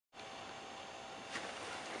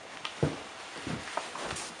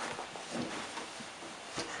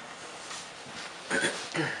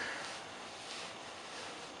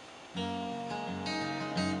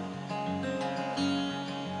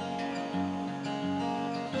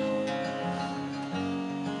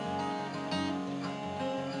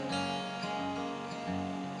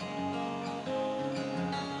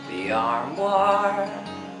the armoire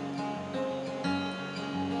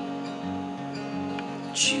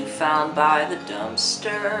that you found by the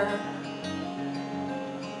dumpster,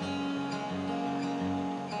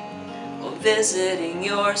 or visiting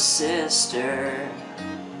your sister.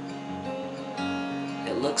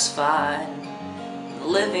 It looks fine in the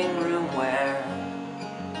living room where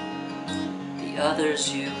the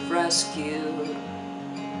others you've rescued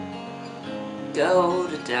go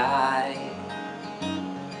to die.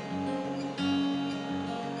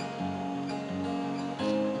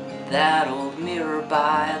 That old mirror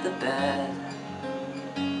by the bed,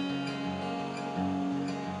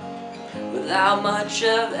 without much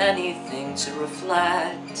of anything to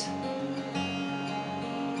reflect,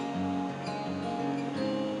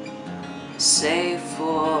 save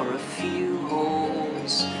for a few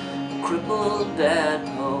holes, crippled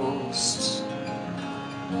bedposts,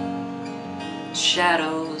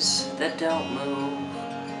 shadows that don't move.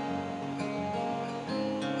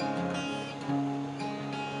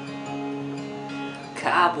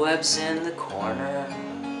 Cobwebs in the corner,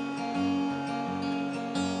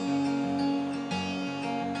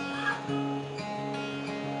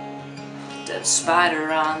 dead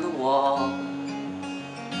spider on the wall.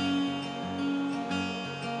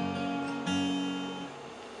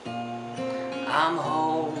 I'm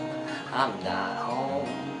home, I'm not home.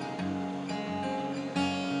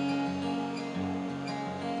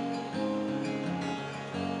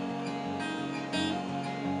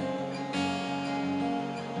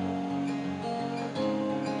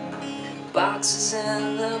 Boxes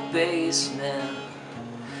in the basement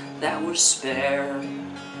that were spared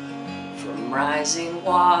from rising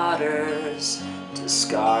waters to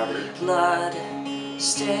scarlet blood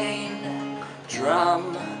stained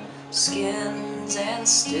drum skins and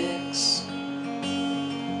sticks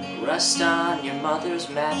rest on your mother's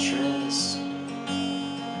mattress.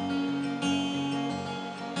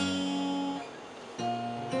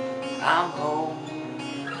 I'm home.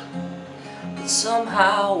 But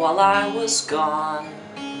somehow while I was gone,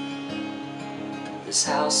 this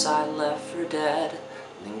house I left for dead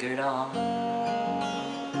lingered on.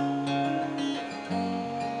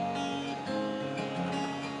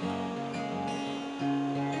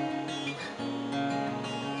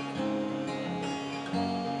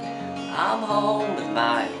 I'm home with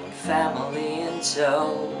my own family in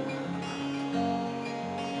tow.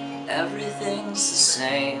 Everything's the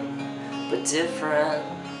same but different.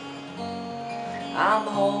 I'm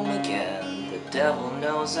home again, the devil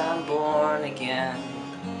knows I'm born again.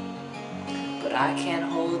 But I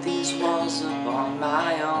can't hold these walls up on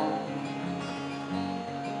my own.